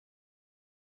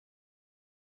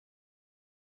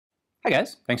Hi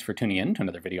guys, thanks for tuning in to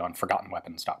another video on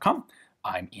ForgottenWeapons.com.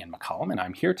 I'm Ian McCollum and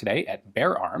I'm here today at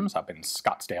Bear Arms up in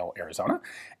Scottsdale, Arizona,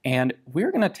 and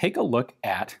we're going to take a look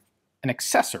at an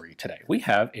accessory today. We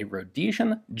have a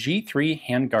Rhodesian G3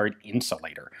 Handguard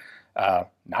insulator.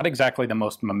 Not exactly the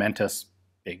most momentous,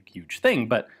 big, huge thing,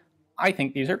 but I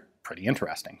think these are pretty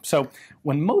interesting. So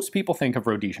when most people think of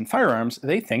Rhodesian firearms,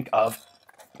 they think of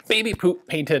baby poop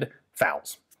painted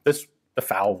FALs. The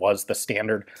FAL was the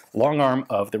standard long arm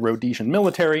of the Rhodesian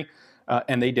military,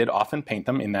 and they did often paint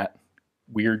them in that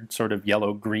weird sort of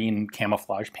yellow-green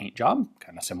camouflage paint job,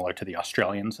 kind of similar to the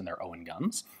Australians and their Owen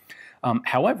guns.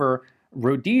 However,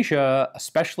 Rhodesia,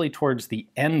 especially towards the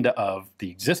end of the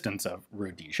existence of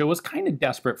Rhodesia, was kind of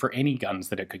desperate for any guns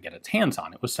that it could get its hands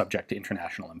on. It was subject to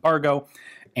international embargo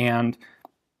and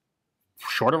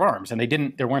short of arms, and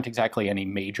there weren't exactly any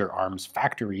major arms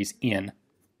factories in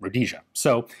Rhodesia.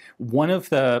 So one of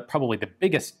probably the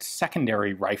biggest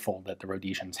secondary rifle that the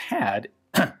Rhodesians had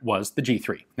was the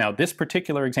G3. Now this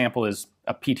particular example is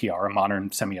a PTR, a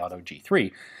modern semi-auto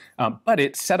G3, but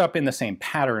it's set up in the same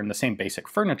pattern, the same basic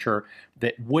furniture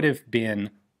that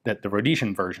the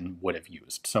Rhodesian version would have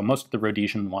used. So most of the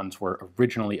Rhodesian ones were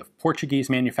originally of Portuguese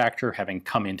manufacture, having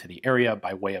come into the area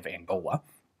by way of Angola.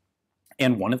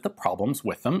 And one of the problems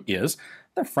with them is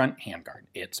the front handguard.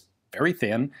 It's very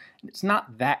thin, and it's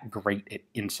not that great at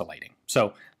insulating.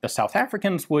 So the South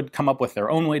Africans would come up with their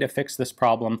own way to fix this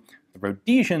problem. The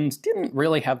Rhodesians didn't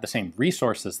really have the same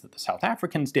resources that the South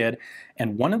Africans did,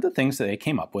 and one of the things that they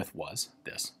came up with was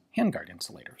this handguard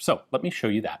insulator. So let me show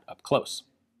you that up close.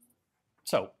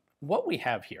 So what we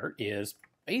have here is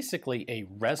basically a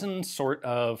resin sort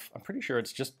of, I'm pretty sure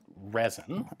it's just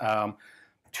resin,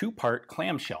 two-part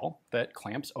clamshell that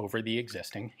clamps over the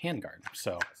existing handguard.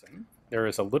 So there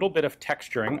is a little bit of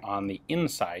texturing on the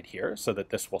inside here so that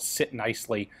this will sit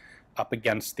nicely up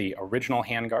against the original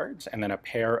handguards, and then a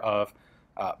pair of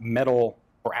metal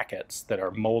brackets that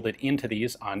are molded into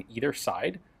these on either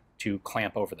side to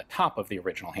clamp over the top of the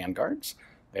original handguards.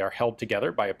 They are held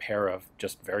together by a pair of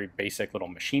just very basic little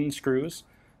machine screws.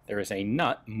 There is a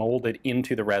nut molded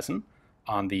into the resin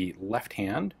on the left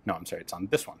hand, no, I'm sorry, it's on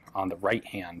this one, on the right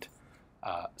hand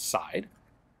side,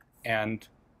 and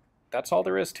that's all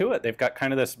there is to it. They've got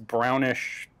kind of this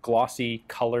brownish, glossy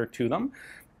color to them.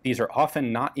 These are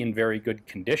often not in very good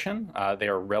condition. They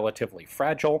are relatively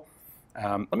fragile.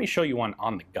 Let me show you one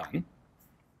on the gun.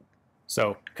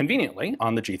 So conveniently,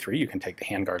 on the G3, you can take the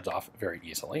handguards off very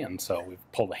easily, and so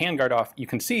we've pulled the handguard off. You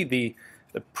can see the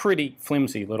pretty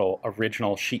flimsy little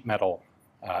original sheet metal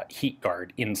heat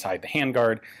guard inside the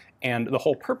handguard, and the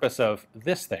whole purpose of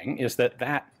this thing is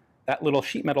that little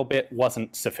sheet metal bit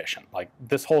wasn't sufficient. Like,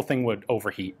 this whole thing would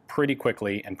overheat pretty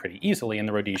quickly and pretty easily, and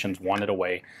the Rhodesians wanted a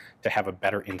way to have a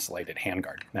better insulated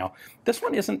handguard. Now, this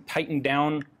one isn't tightened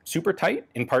down super tight,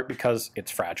 in part because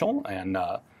it's fragile and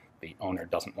the owner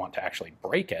doesn't want to actually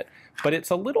break it, but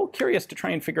it's a little curious to try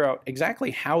and figure out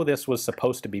exactly how this was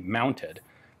supposed to be mounted.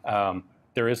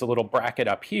 There is a little bracket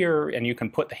up here, and you can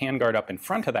put the handguard up in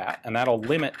front of that, and that'll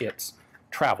limit its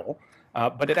travel.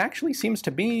 But it actually seems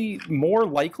to be more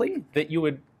likely that you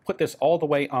would put this all the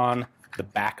way on the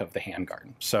back of the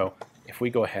handguard. So if we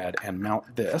go ahead and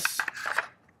mount this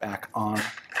back on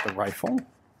the rifle,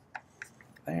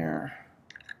 there,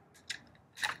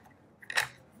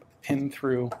 pin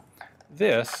through,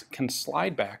 this can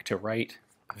slide back to right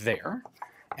there,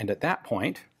 and at that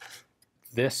point,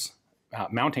 this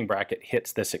mounting bracket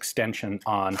hits this extension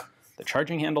on the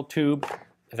charging handle tube.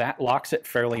 That locks it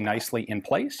fairly nicely in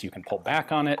place. You can pull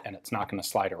back on it and it's not going to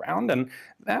slide around, and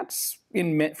that's,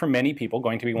 for many people,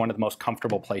 going to be one of the most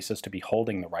comfortable places to be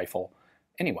holding the rifle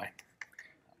anyway.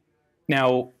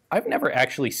 Now, I've never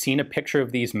actually seen a picture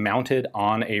of these mounted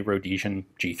on a Rhodesian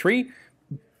G3,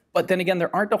 but then again,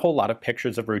 there aren't a whole lot of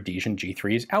pictures of Rhodesian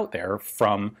G3s out there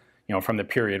from the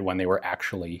period when they were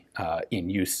actually in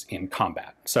use in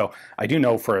combat. So I do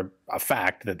know for a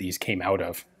fact that these came out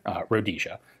of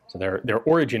Rhodesia. So their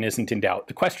origin isn't in doubt.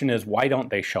 The question is, why don't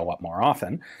they show up more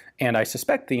often? And I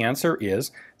suspect the answer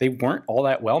is they weren't all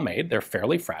that well made. They're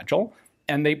fairly fragile,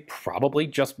 and they probably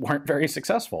just weren't very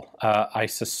successful. I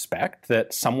suspect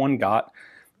that someone got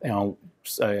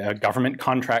a government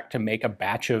contract to make a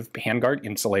batch of handguard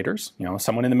insulators.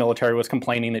 Someone in the military was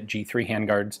complaining that G3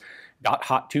 handguards got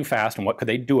hot too fast, and what could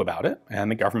they do about it?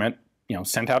 And the government,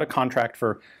 sent out a contract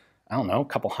for, I don't know, a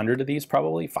couple hundred of these,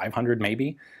 probably 500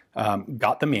 maybe.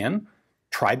 Got them in,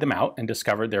 tried them out, and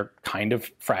discovered they're kind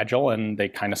of fragile and they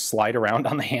kind of slide around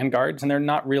on the handguards, and they're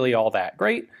not really all that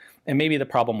great. And maybe the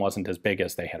problem wasn't as big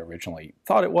as they had originally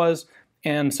thought it was,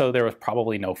 and so there was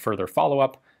probably no further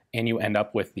follow-up, and you end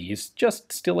up with these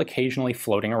just still occasionally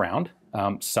floating around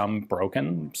some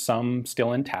broken, some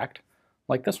still intact,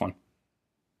 like this one.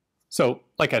 So,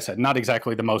 like I said, not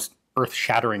exactly the most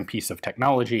earth-shattering piece of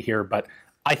technology here, but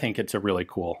I think it's a really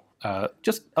cool,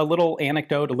 just a little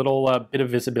anecdote, a little bit of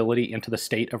visibility into the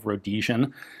state of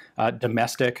Rhodesian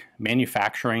domestic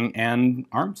manufacturing and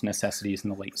arms necessities in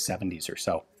the late 70s or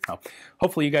so.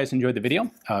 Hopefully you guys enjoyed the video.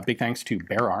 Big thanks to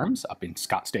Bear Arms up in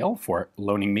Scottsdale for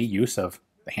loaning me use of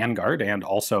the handguard and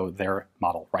also their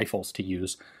model rifles to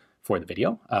use for the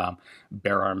video.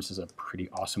 Bear Arms is a pretty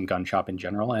awesome gun shop in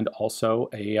general, and also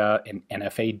an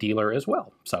NFA dealer as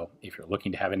well. So if you're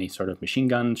looking to have any sort of machine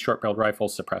guns, short-barreled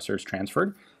rifles, suppressors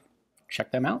transferred,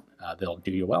 check them out. They'll do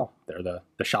you well. They're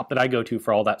the shop that I go to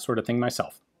for all that sort of thing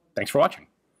myself. Thanks for watching.